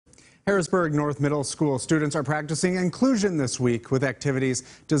Harrisburg North Middle School students are practicing inclusion this week with activities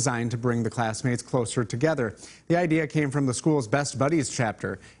designed to bring the classmates closer together. The idea came from the school's Best Buddies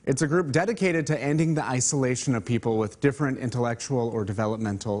chapter. It's a group dedicated to ending the isolation of people with different intellectual or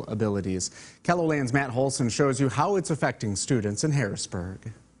developmental abilities. KELOLAND's Matt Holson shows you how it's affecting students in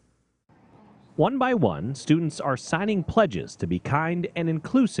Harrisburg. One by one, students are signing pledges to be kind and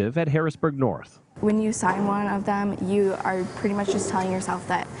inclusive at Harrisburg North. When you sign one of them, you are pretty much just telling yourself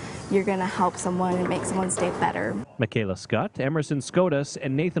that you're going to help someone and make someone's day better. Michaela Scott, Emerson Skodas,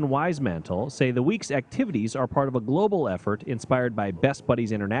 and Nathan Wisemantle say the week's activities are part of a global effort inspired by Best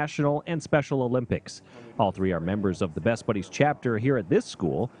Buddies International and Special Olympics. All three are members of the Best Buddies chapter here at this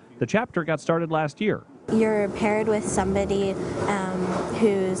school. The chapter got started last year. You're paired with somebody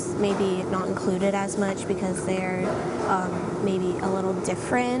who's maybe not included as much because they're maybe a little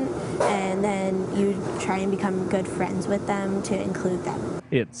different, and then you try and become good friends with them to include them.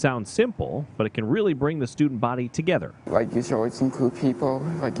 It sounds simple, but it can really bring the student body together. Like you should always include people,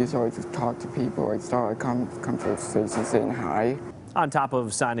 like you should always talk to people, like start a conversation saying hi. On top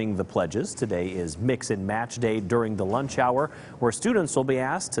of signing the pledges, today is Mix and Match Day during the lunch hour, where students will be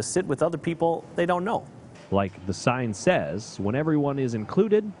asked to sit with other people they don't know. Like the sign says, when everyone is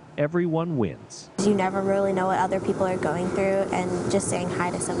included, everyone wins. You never really know what other people are going through, and just saying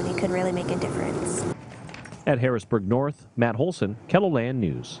hi to somebody could really make a difference. At Harrisburg North, Matt Holson, KELOLAND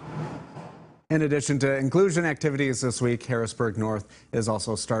News. In addition to inclusion activities this week, Harrisburg North is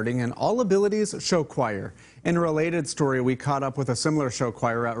also starting an All Abilities show choir. In a related story, we caught up with a similar show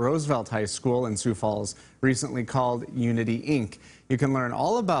choir at Roosevelt High School in Sioux Falls, recently called Unity Inc. You can learn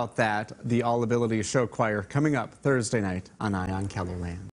all about that, the All Abilities show choir, coming up Thursday night on Eye on KELOLAND.